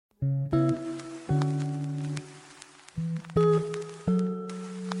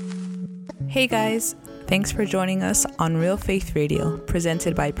Hey guys, thanks for joining us on Real Faith Radio,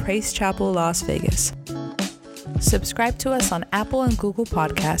 presented by Praise Chapel Las Vegas. Subscribe to us on Apple and Google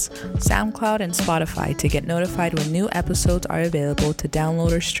Podcasts, SoundCloud, and Spotify to get notified when new episodes are available to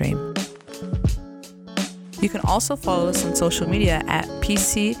download or stream. You can also follow us on social media at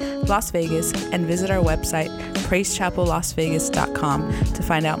PC Las Vegas and visit our website, praisechapellasvegas.com, to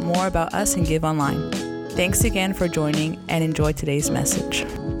find out more about us and give online. Thanks again for joining and enjoy today's message.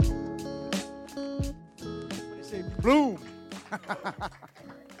 Bloom.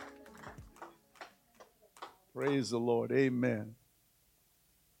 Praise the Lord. Amen.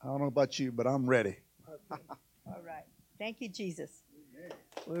 I don't know about you, but I'm ready. All right. Thank you, Jesus.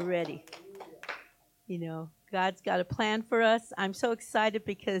 We're ready. You know, God's got a plan for us. I'm so excited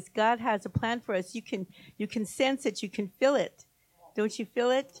because God has a plan for us. You can sense it. You can feel it. Don't you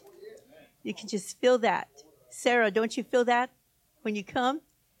feel it? You can just feel that. Sarah, don't you feel that when you come?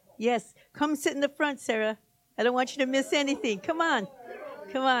 Yes. Come sit in the front, Sarah. I don't want you to miss anything. Come on.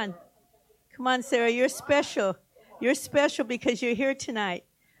 Come on. Come on, Sarah. You're special. You're special because you're here tonight.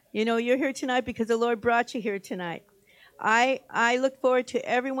 You know, you're here tonight because the Lord brought you here tonight. I look forward to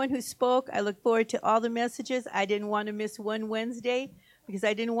everyone who spoke. I look forward to all the messages. I didn't want to miss one Wednesday because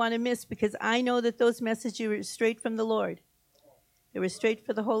I know that those messages were straight from the Lord. They were straight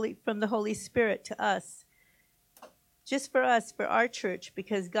from the Holy Spirit to us. Just for us, for our church,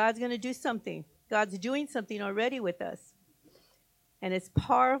 because God's going to do something. God's doing something already with us. And it's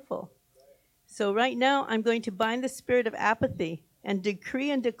powerful. So right now, I'm going to bind the spirit of apathy and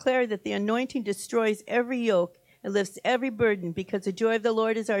decree and declare that the anointing destroys every yoke and lifts every burden, because the joy of the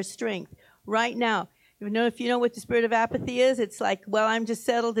Lord is our strength. Right now, if you know what the spirit of apathy is, it's like, well, I'm just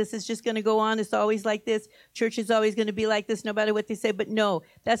settled. This is just going to go on. It's always like this. Church is always going to be like this, no matter what they say. But no,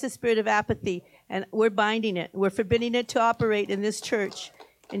 that's the spirit of apathy, and we're binding it. We're forbidding it to operate in this church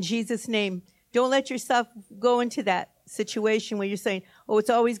in Jesus' name. Don't let yourself go into that situation where you're saying, oh, it's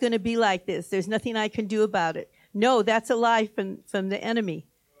always going to be like this. There's nothing I can do about it. No, that's a lie from the enemy.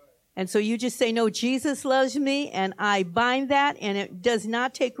 And so you just say, no, Jesus loves me, and I bind that, and it does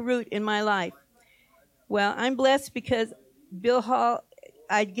not take root in my life. Well, I'm blessed because Bill Hall,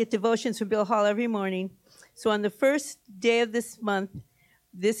 I get devotions from Bill Hall every morning. So on the first day of this month,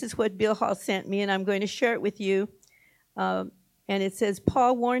 this is what Bill Hall sent me, and I'm going to share it with you. And it says,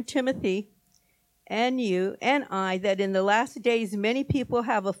 Paul warned Timothy and you and I that in the last days many people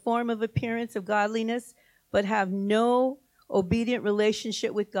have a form of appearance of godliness but have no obedient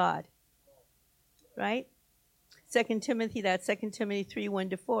relationship with God. Right? 2 Timothy 3,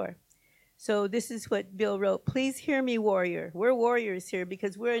 1-4. So this is what Bill wrote. Please hear me, warrior. We're warriors here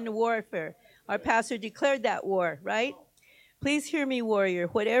because we're in the warfare. Our pastor declared that war, right? Please hear me, warrior.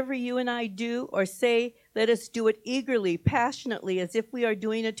 Whatever you and I do or say, let us do it eagerly, passionately, as if we are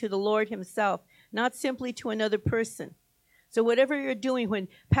doing it to the Lord himself, not simply to another person. So whatever you're doing, when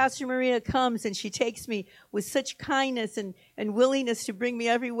Pastor Maria comes and she takes me with such kindness and willingness to bring me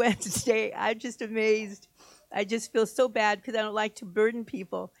every Wednesday, I'm just amazed. I just feel so bad because I don't like to burden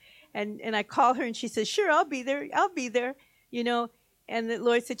people. And I call her and she says, sure, I'll be there, you know. And the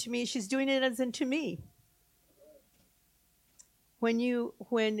Lord said to me, she's doing it as unto me. Isaiah,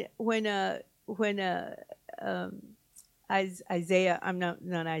 I'm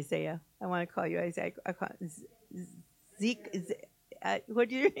not Isaiah. I want to call you Isaiah. I call Zeke. What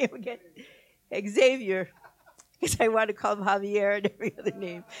do your name again? Xavier. Because I want to call him Javier and every other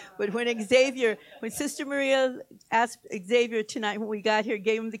name. But when Sister Maria asked Xavier tonight when we got here,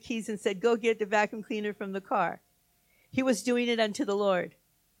 gave him the keys and said, go get the vacuum cleaner from the car. He was doing it unto the Lord.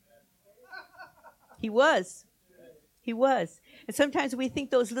 He was. And sometimes we think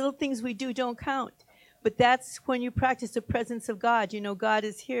those little things we do don't count. But that's when you practice the presence of God. You know, God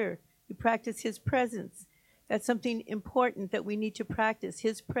is here. You practice his presence. That's something important that we need to practice,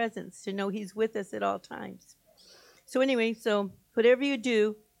 his presence, to know he's with us at all times. So anyway, whatever you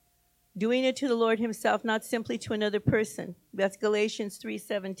do, doing it to the Lord himself, not simply to another person. That's Galatians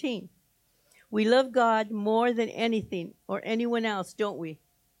 3:17. We love God more than anything or anyone else, don't we?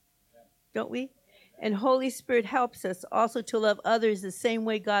 Don't we? And Holy Spirit helps us also to love others the same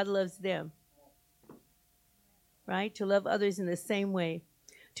way God loves them. Right? To love others in the same way.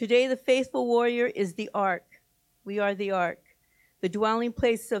 Today, the faithful warrior is the ark. We are the ark, the dwelling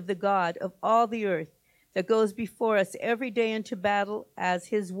place of the God of all the earth that goes before us every day into battle as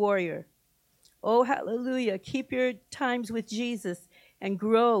his warrior. Oh, hallelujah. Keep your times with Jesus and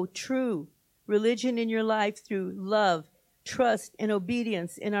grow true religion in your life through love, trust, and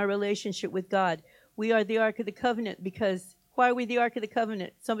obedience in our relationship with God. We are the Ark of the Covenant because, why are we the Ark of the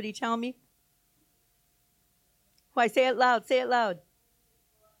Covenant? Somebody tell me. Why? Say it loud. Say it loud.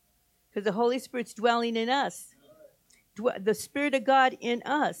 because the Holy Spirit's dwelling in us. The Spirit of God in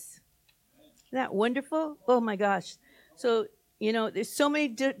us. Isn't that wonderful? Oh my gosh. So, there's so many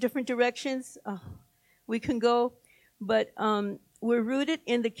different directions we can go, but we're rooted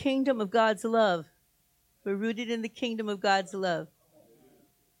in the kingdom of God's love. We're rooted in the kingdom of God's love.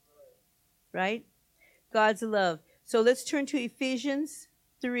 Right? God's love. So let's turn to Ephesians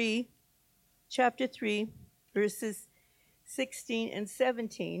 3, chapter 3, verses 16 and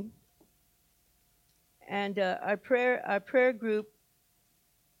 17. And our prayer group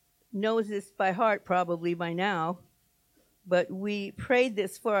knows this by heart probably by now, but we prayed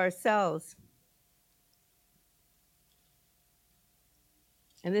this for ourselves.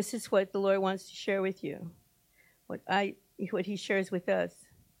 And this is what the Lord wants to share with you, what He shares with us.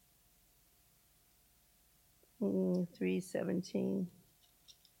 3:17.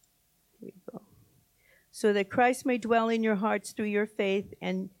 Here we go. So that Christ may dwell in your hearts through your faith,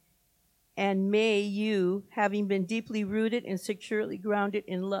 and may you, having been deeply rooted and securely grounded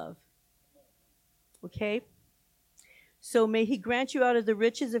in love. Okay? So may He grant you out of the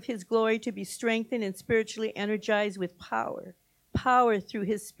riches of His glory to be strengthened and spiritually energized with power. Power through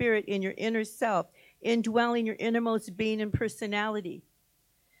His Spirit in your inner self, indwelling your innermost being and personality.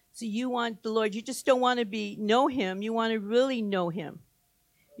 So you want the Lord, you just don't want to know Him, you want to really know Him.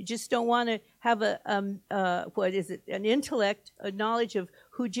 You just don't want to have an intellect, a knowledge of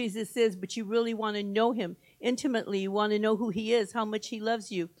who Jesus is, but you really want to know Him intimately. You want to know who He is, how much He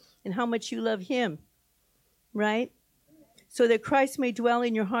loves you, and how much you love Him, right? So that Christ may dwell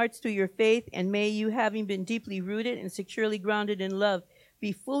in your hearts through your faith, and may you, having been deeply rooted and securely grounded in love,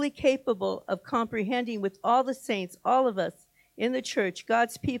 be fully capable of comprehending with all the saints, all of us in the church,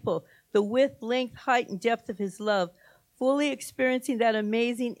 God's people, the width, length, height, and depth of His love, fully experiencing that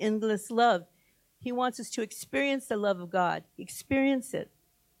amazing, endless love. He wants us to experience the love of God. Experience it.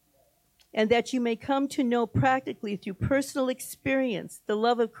 And that you may come to know practically through personal experience the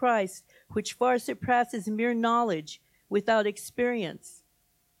love of Christ, which far surpasses mere knowledge without experience.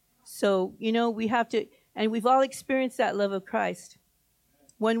 So, we have to, and we've all experienced that love of Christ.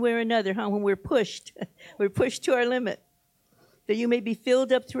 One way or another, when we're pushed to our limit. That you may be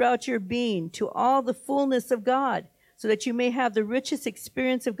filled up throughout your being to all the fullness of God, so that you may have the richest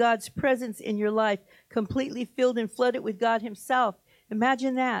experience of God's presence in your life, completely filled and flooded with God Himself.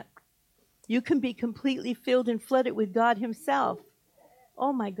 Imagine that. You can be completely filled and flooded with God Himself.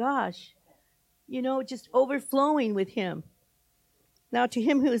 Oh my gosh. Just overflowing with Him. Now to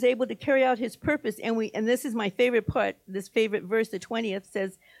Him who is able to carry out His purpose, and this is my favorite part, this favorite verse, the 20th,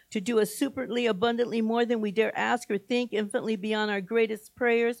 says, to do us superly, abundantly more than we dare ask or think, infinitely beyond our greatest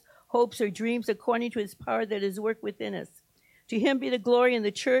prayers, hopes, or dreams, according to His power that is worked within us. To Him be the glory in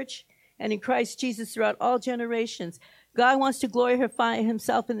the church and in Christ Jesus throughout all generations. God wants to glorify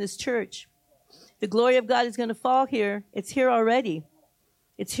Himself in this church. The glory of God is going to fall here. It's here already.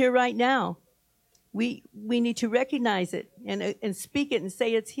 It's here right now. We need to recognize it and speak it and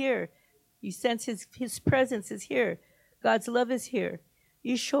say it's here. You sense His presence is here. God's love is here.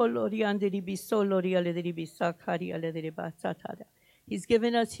 He's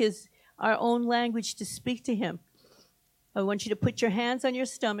given us our own language to speak to Him. I want you to put your hands on your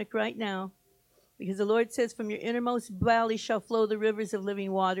stomach right now, because the Lord says, from your innermost belly shall flow the rivers of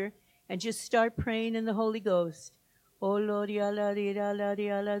living water, and just start praying in the Holy Ghost. Oh Lord, hallelujah,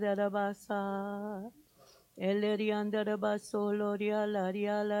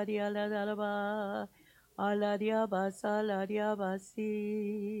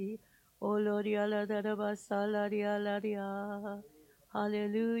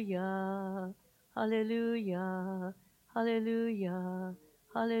 hallelujah, hallelujah,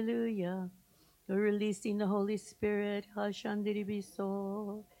 hallelujah. We're releasing the Holy Spirit.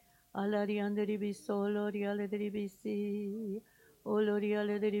 Hashandiribiso, alariandiribiso, lorialadribisi, O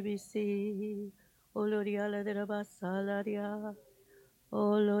lorialadribisi, O lorialadribasalaria, O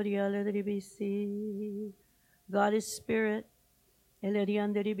lorialadribisi. God is Spirit.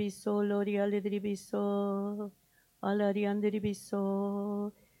 Elariandiribiso, lorialadribiso,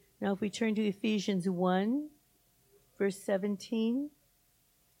 alariandiribiso. Now, if we turn to Ephesians 1, verse 17.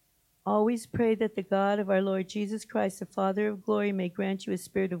 Always pray that the God of our Lord Jesus Christ, the Father of glory, may grant you a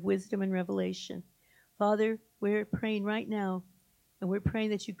spirit of wisdom and revelation. Father, we're praying right now, and we're praying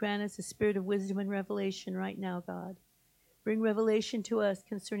that you grant us a spirit of wisdom and revelation right now, God. Bring revelation to us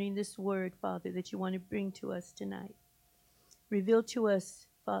concerning this word, Father, that you want to bring to us tonight. Reveal to us,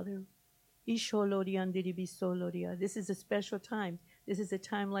 Father. This is a special time. This is a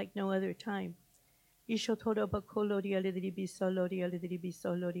time like no other time. This is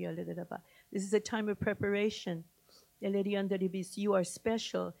a time of preparation. You are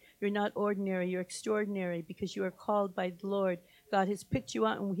special. You're not ordinary. You're extraordinary because you are called by the Lord. God has picked you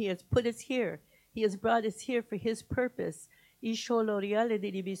out and He has put us here. He has brought us here for His purpose. The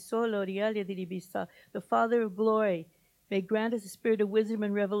Father of glory may grant us a spirit of wisdom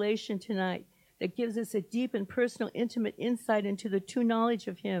and revelation tonight that gives us a deep and personal, intimate insight into the true knowledge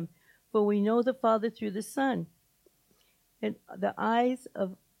of Him. For we know the Father through the Son. And the eyes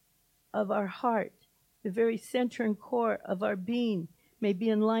of our heart, the very center and core of our being, may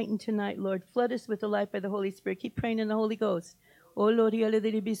be enlightened tonight, Lord. Flood us with the light by the Holy Spirit. Keep praying in the Holy Ghost. Oh, Lord,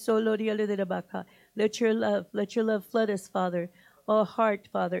 let your love flood us, Father. Oh, heart,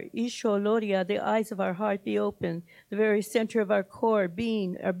 Father. The eyes of our heart be open. The very center of our core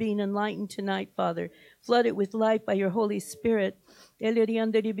being are being enlightened tonight, Father. Flood it with light by your Holy Spirit. So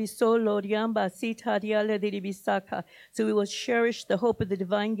we will cherish the hope of the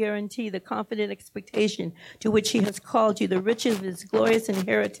divine guarantee, the confident expectation to which He has called you, the riches of His glorious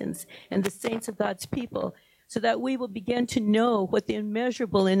inheritance, and the saints of God's people, so that we will begin to know what the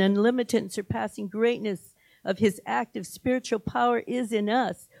immeasurable and unlimited and surpassing greatness of His active spiritual power is in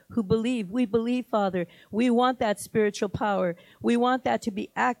us who believe. We believe, Father. We want that spiritual power. We want that to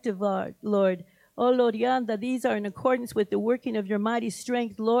be active, Lord. Oh, Lord, Yanda, these are in accordance with the working of your mighty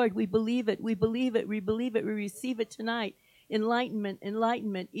strength. Lord, we believe it. We believe it. We believe it. We receive it tonight. Enlightenment.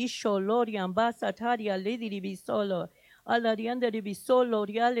 Isho, Lord, Yambasa, Tadia, Lady be solo. Allah, Yanda, de be solo,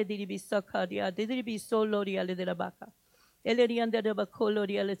 Yale, de be Sakadia, de be solo, Yale, de la Baca. So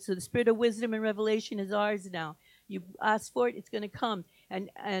the spirit of wisdom and revelation is ours now. You ask for it, it's going to come.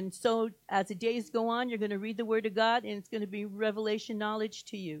 And so as the days go on, you're going to read the Word of God, and it's going to be revelation knowledge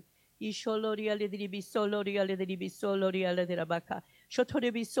to you. The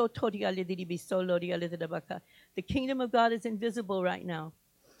kingdom of God is invisible right now.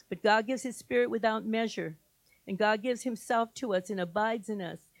 But God gives His Spirit without measure. And God gives Himself to us and abides in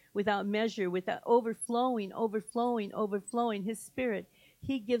us without measure, without overflowing His Spirit.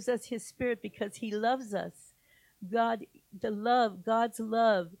 He gives us His Spirit because He loves us. God's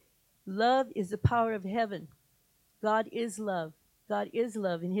love. Love is the power of heaven. God is love. God is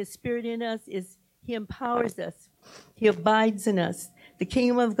love. And His Spirit in us He empowers us. He abides in us. The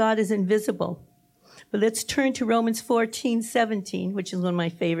kingdom of God is invisible. But let's turn to Romans 14:17, which is one of my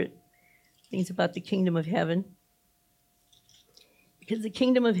favorite things about the kingdom of heaven. Because the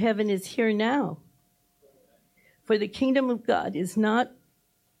kingdom of heaven is here now. For the kingdom of God is not,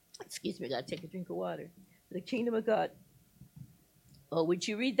 excuse me, I got to take a drink of water. The kingdom of God. Oh, would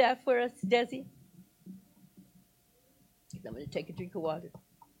you read that for us, Desi? I'm going to take a drink of water.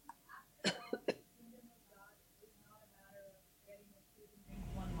 But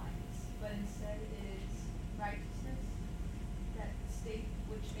instead it is righteousness, that state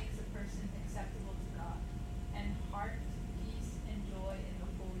which makes a person acceptable to God, and heart, peace, and joy in the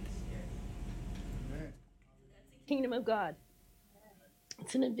Holy Spirit. Amen. That's the kingdom of God.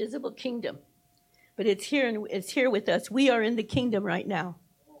 It's an invisible kingdom, but it's here, and it's here with us. We are in the kingdom right now.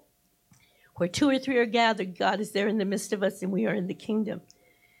 Where two or three are gathered, God is there in the midst of us, and we are in the kingdom.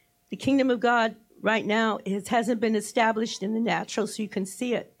 The kingdom of God right now hasn't been established in the natural, so you can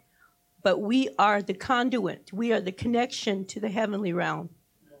see it. But we are the conduit. We are the connection to the heavenly realm.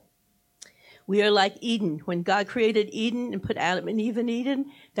 We are like Eden. When God created Eden and put Adam and Eve in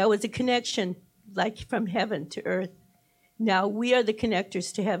Eden, that was a connection like from heaven to earth. Now we are the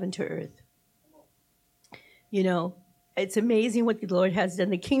connectors to heaven to earth. You know, it's amazing what the Lord has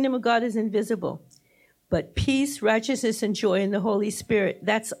done. The kingdom of God is invisible. But peace, righteousness, and joy in the Holy Spirit,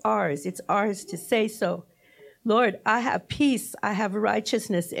 that's ours. It's ours to say so. Lord, I have peace, I have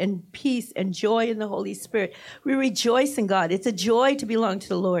righteousness and peace and joy in the Holy Spirit. We rejoice in God. It's a joy to belong to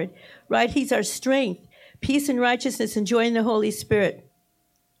the Lord, right? He's our strength. Peace and righteousness and joy in the Holy Spirit.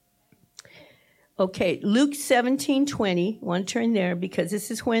 Okay, Luke 17:20. One turn there because this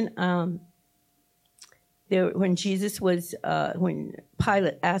is when Jesus was, when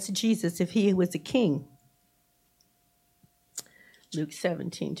Pilate asked Jesus if he was a king. Luke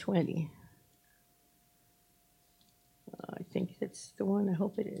 17:20. I think that's the one. I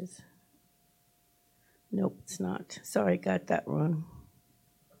hope it is. Nope, it's not. Sorry, got that wrong.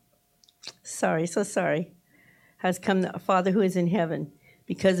 Sorry, so sorry. Has come the Father who is in heaven.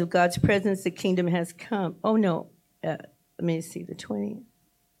 Because of God's presence, the kingdom has come. Oh, no. Let me see, the 20.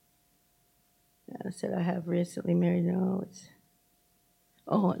 I said I have recently married. No, it's...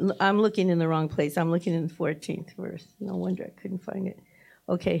 Oh, I'm looking in the wrong place. I'm looking in the 14th verse. No wonder I couldn't find it.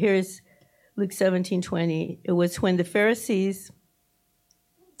 Okay, here's Luke 17:20. It was when the Pharisees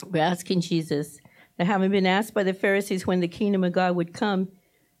were asking Jesus, that having been asked by the Pharisees when the kingdom of God would come,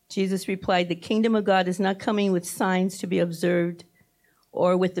 Jesus replied, the kingdom of God is not coming with signs to be observed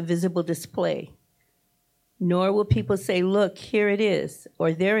or with a visible display. Nor will people say, look, here it is,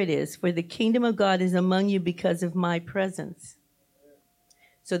 or there it is, for the kingdom of God is among you because of my presence.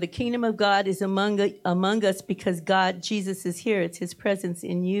 So the kingdom of God is among us because God, Jesus is here. It's his presence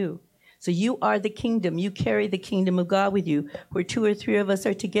in you. So you are the kingdom. You carry the kingdom of God with you. Where 2 or 3 of us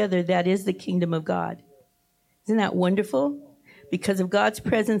are together, that is the kingdom of God. Isn't that wonderful? Because of God's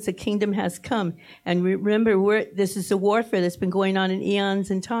presence, the kingdom has come. And remember, this is a warfare that's been going on in eons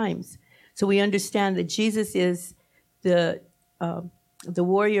and times. So we understand that Jesus is the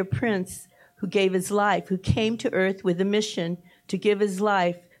warrior prince who gave his life, who came to earth with a mission to give his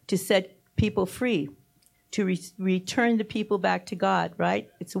life to set people free, to return the people back to God, right?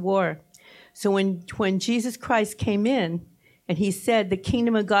 It's a war. So when Jesus Christ came in and he said the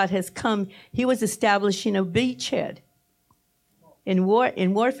kingdom of God has come, he was establishing a beachhead. In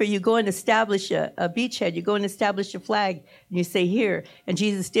warfare, you go and establish a beachhead. You go and establish a flag, and you say here. And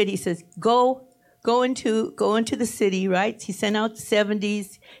Jesus did. He says, go into the city, right? He sent out the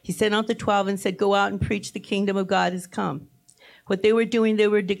 70s. He sent out the 12 and said, go out and preach the kingdom of God has come. What they were doing, they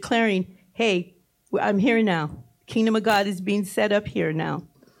were declaring, hey, I'm here now. The kingdom of God is being set up here now.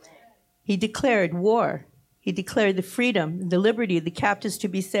 He declared war. He declared the freedom, the liberty, the captives to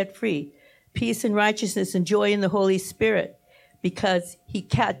be set free, peace and righteousness and joy in the Holy Spirit. Because he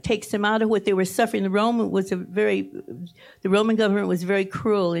takes them out of what they were suffering. The Roman government was very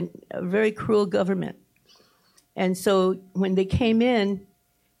cruel, and a very cruel government. And so when they came in,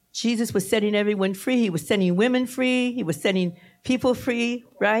 Jesus was setting everyone free. He was setting women free. He was setting people free,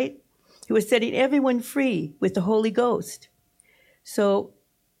 right? He was setting everyone free with the Holy Ghost. So,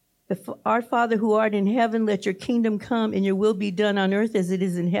 our Father who art in heaven, let your kingdom come and your will be done on earth as it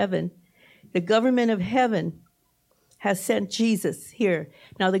is in heaven. The government of heaven has sent Jesus here.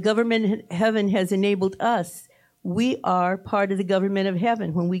 Now, the government of heaven has enabled us. We are part of the government of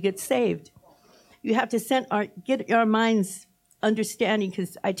heaven when we get saved. You have to get our minds understanding,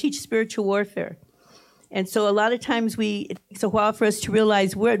 because I teach spiritual warfare. And so a lot of times it takes a while for us to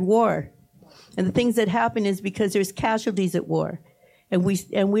realize we're at war. And the things that happen is because there's casualties at war. And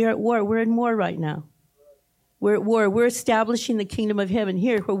we're at war. We're in war right now. We're at war. We're establishing the kingdom of heaven.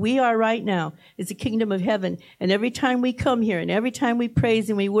 Here, where we are right now, is the kingdom of heaven. And every time we come here, and every time we praise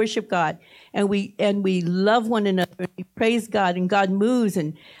and we worship God, and we love one another, and we praise God, and God moves,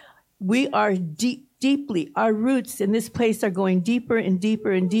 and we are deeply, our roots in this place are going deeper and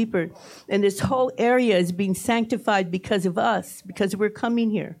deeper and deeper. And this whole area is being sanctified because of us, because we're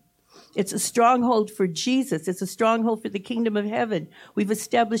coming here. It's a stronghold for Jesus. It's a stronghold for the kingdom of heaven. We've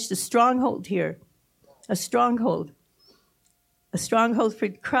established a stronghold here. A stronghold for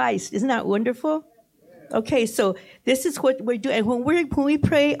Christ. Isn't that wonderful? Okay, so this is what we're doing. When we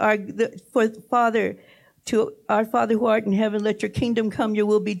pray for Father, to our Father who art in heaven, let your kingdom come, your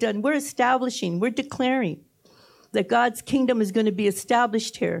will be done. We're declaring that God's kingdom is going to be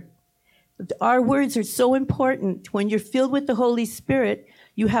established here. Our words are so important. When you're filled with the Holy Spirit,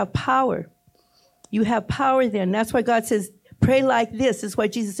 you have power. You have power then. That's why God says, pray like this. That's why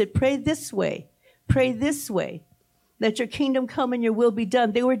Jesus said, pray this way. Pray this way. Let your kingdom come and your will be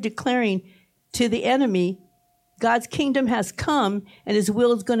done. They were declaring to the enemy, God's kingdom has come and his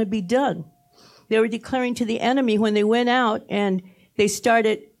will is going to be done. They were declaring to the enemy when they went out and they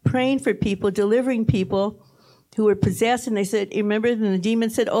started praying for people, delivering people who were possessed. And they said, remember, and the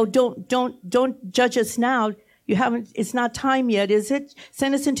demon said, oh, don't judge us now. It's not time yet, is it?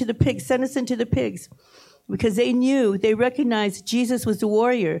 Send us into the pigs. Send us into the pigs. Because they recognized Jesus was the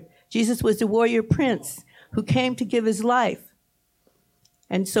warrior. Jesus was the warrior prince who came to give his life.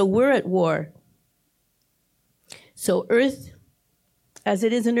 And so we're at war. So earth, as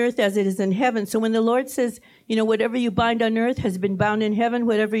it is in earth, as it is in heaven. So when the Lord says, whatever you bind on earth has been bound in heaven,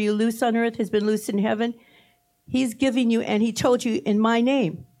 whatever you loose on earth has been loosed in heaven, he's giving you, and he told you, in my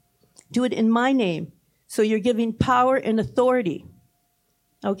name. Do it in my name. So you're giving power and authority.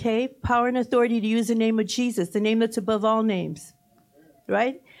 Okay? Power and authority to use the name of Jesus, the name that's above all names.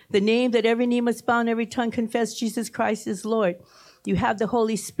 Right? The name that every knee must bow and every tongue confess Jesus Christ is Lord. You have the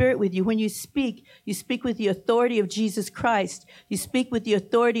Holy Spirit with you. When you speak with the authority of Jesus Christ. You speak with the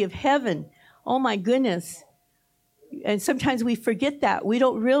authority of heaven. Oh my goodness. And sometimes we forget that. We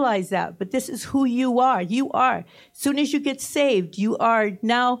don't realize that. But this is who you are. You are. As soon as you get saved, you are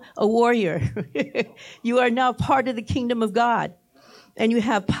now a warrior. You are now part of the kingdom of God. And you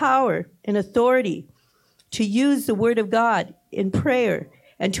have power and authority to use the word of God in prayer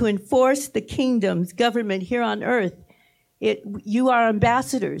and to enforce the kingdom's government here on earth. You are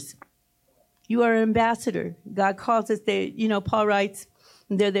ambassadors. You are an ambassador. God calls us, Paul writes,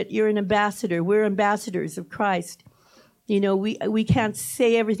 there that you're an ambassador. We're ambassadors of Christ. You know, we can't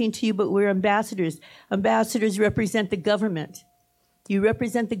say everything to you, but we're ambassadors. Ambassadors represent the government. You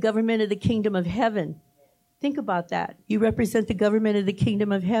represent the government of the kingdom of heaven. Think about that. You represent the government of the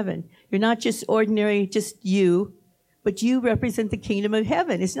kingdom of heaven. You're not just ordinary, just you, but you represent the kingdom of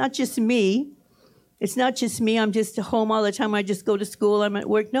heaven. It's not just me. It's not just me. I'm just home all the time. I just go to school. I'm at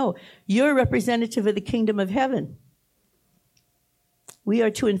work. No, you're a representative of the kingdom of heaven. We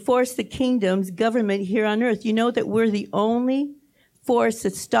are to enforce the kingdom's government here on earth. You know that we're the only force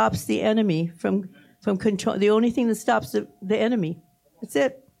that stops the enemy from control. The only thing that stops the enemy. That's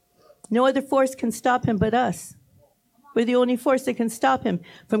it. No other force can stop him but us. We're the only force that can stop him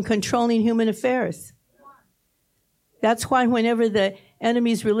from controlling human affairs. That's why whenever the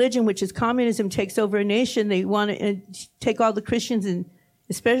enemy's religion, which is communism, takes over a nation, they want to take all the Christians, and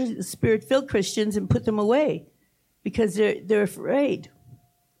especially the spirit-filled Christians, and put them away because they're afraid,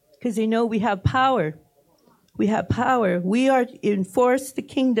 because they know we have power. We have power. We are to enforce the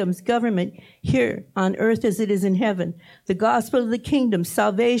kingdom's government here on earth as it is in heaven. The gospel of the kingdom,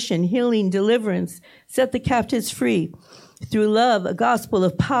 salvation, healing, deliverance, set the captives free through love, a gospel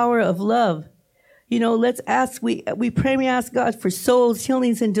of power of love. You know, let's ask, we pray, we ask God for souls,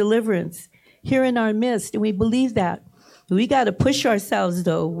 healings, and deliverance here in our midst, and we believe that. We got to push ourselves,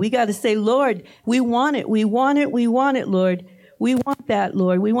 though. We got to say, Lord, we want it, we want it, we want it, Lord. We want that,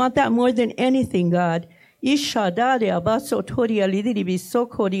 Lord. We want that more than anything, God. You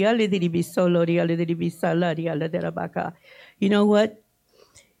know what?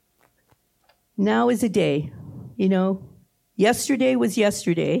 Now is a day. You know, yesterday was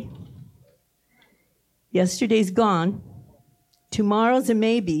yesterday. Yesterday's gone. Tomorrow's a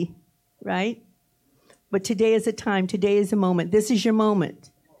maybe, right? But today is a time. Today is a moment. This is your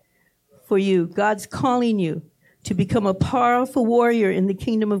moment for you. God's calling you to become a powerful warrior in the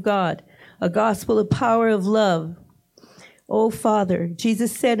kingdom of God. A gospel of power of love. Oh, Father,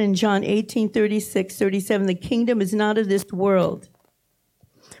 Jesus said in John 18:36-37, the kingdom is not of this world.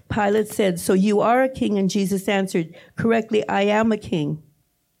 Pilate said, so you are a king? And Jesus answered correctly, I am a king.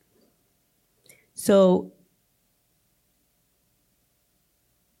 So,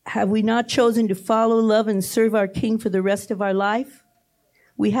 have we not chosen to follow, love, and serve our King for the rest of our life?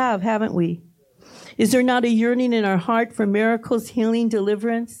 We have, haven't we? Is there not a yearning in our heart for miracles, healing,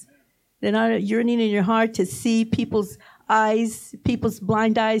 deliverance? There's not a yearning in your heart to see people's eyes, people's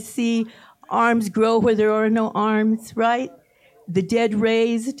blind eyes see, arms grow where there are no arms, right? The dead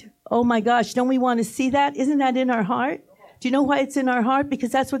raised. Oh my gosh, don't we want to see that? Isn't that in our heart? Do you know why it's in our heart?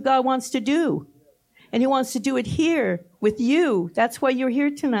 Because that's what God wants to do. And he wants to do it here with you. That's why you're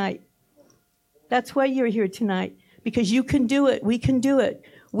here tonight. That's why you're here tonight. Because you can do it. We can do it.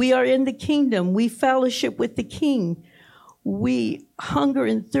 We are in the kingdom. We fellowship with the King. We hunger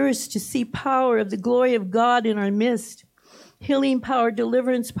and thirst to see power of the glory of God in our midst. Healing power,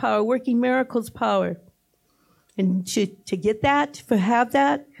 deliverance power, working miracles power. And to get that, to have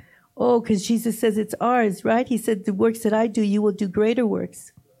that, because Jesus says it's ours, right? He said, the works that I do, you will do greater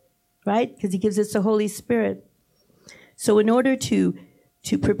works. Right? Because he gives us the Holy Spirit. So in order to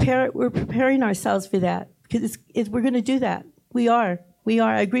prepare, we're preparing ourselves for that. Because we're going to do that. We are.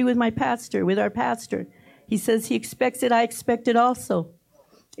 I agree with my pastor, with our pastor. He says he expects it. I expect it also.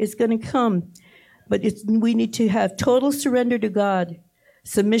 It's going to come. But we need to have total surrender to God.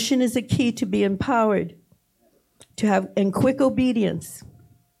 Submission is a key to be empowered. And quick obedience.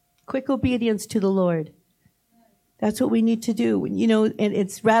 Quick obedience to the Lord. That's what we need to do. You know, and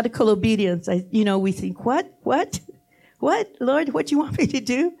it's radical obedience. We think, what? Lord, what do you want me to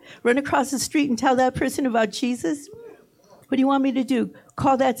do? Run across the street and tell that person about Jesus? What do you want me to do?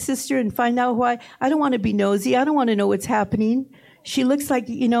 Call that sister and find out why? I don't want to be nosy. I don't want to know what's happening. She looks like,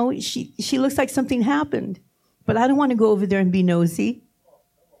 she looks like something happened. But I don't want to go over there and be nosy.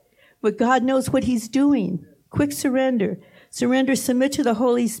 But God knows what he's doing. Quick surrender. Surrender, submit to the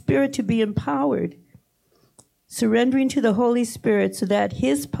Holy Spirit to be empowered. Surrendering to the Holy Spirit so that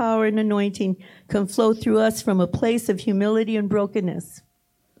his power and anointing can flow through us from a place of humility and brokenness.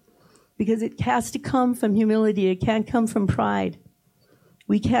 Because it has to come from humility. It can't come from pride.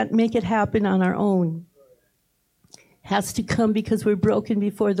 We can't make it happen on our own. It has to come because we're broken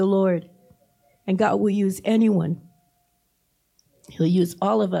before the Lord. And God will use anyone. He'll use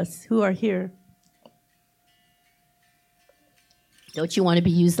all of us who are here. Don't you want to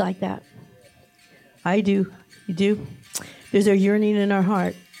be used like that? I do. You do? There's a yearning in our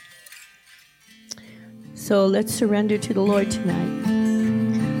heart. So let's surrender to the Lord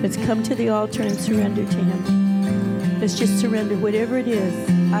tonight. Let's come to the altar and surrender to him. Let's just surrender whatever it is.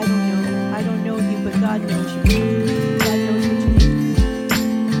 I don't know you, but God knows you.